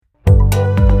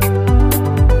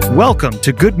Welcome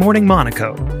to Good Morning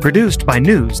Monaco, produced by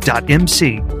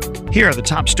News.mc. Here are the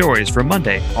top stories for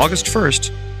Monday, August 1st,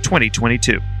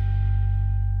 2022.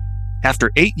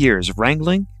 After 8 years of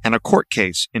wrangling and a court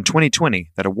case in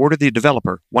 2020 that awarded the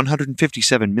developer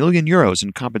 157 million euros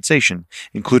in compensation,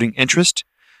 including interest,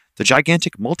 the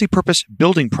gigantic multi-purpose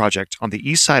building project on the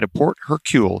east side of Port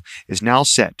Hercule is now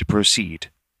set to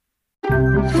proceed.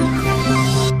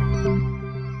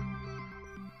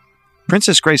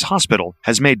 Princess Grace Hospital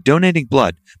has made donating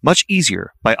blood much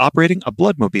easier by operating a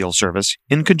bloodmobile service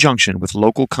in conjunction with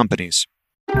local companies.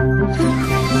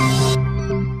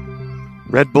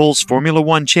 Red Bull's Formula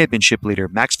One Championship leader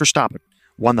Max Verstappen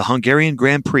won the Hungarian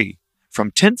Grand Prix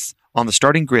from 10th on the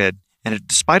starting grid, and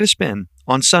despite a spin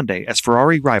on Sunday as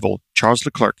Ferrari rival Charles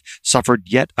Leclerc suffered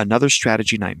yet another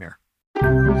strategy nightmare.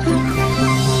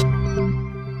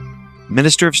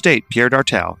 Minister of State Pierre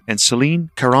Dartel and Céline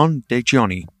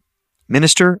Caron-Dejioni,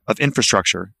 Minister of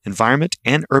Infrastructure, Environment,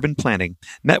 and Urban Planning,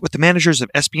 met with the managers of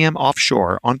SBM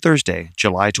Offshore on Thursday,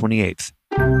 July 28th.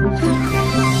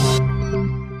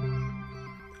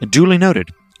 Duly noted,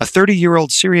 a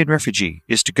 30-year-old Syrian refugee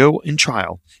is to go in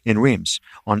trial in Reims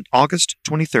on August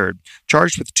 23rd,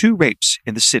 charged with 2 rapes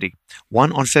in the city,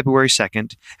 one on February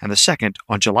 2nd and the second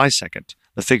on July 2nd,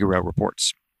 the Figaro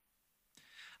reports.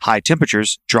 High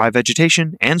temperatures, dry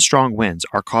vegetation, and strong winds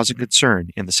are causing concern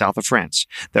in the south of France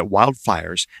that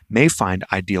wildfires may find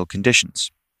ideal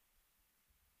conditions.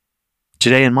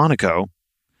 Today in Monaco,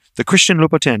 the Christian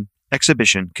Louboutin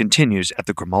exhibition continues at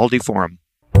the Grimaldi Forum.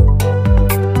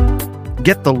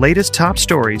 Get the latest top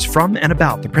stories from and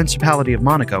about the Principality of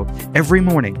Monaco every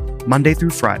morning, Monday through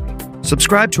Friday.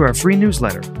 Subscribe to our free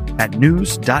newsletter at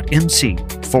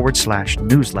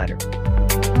news.mc/newsletter.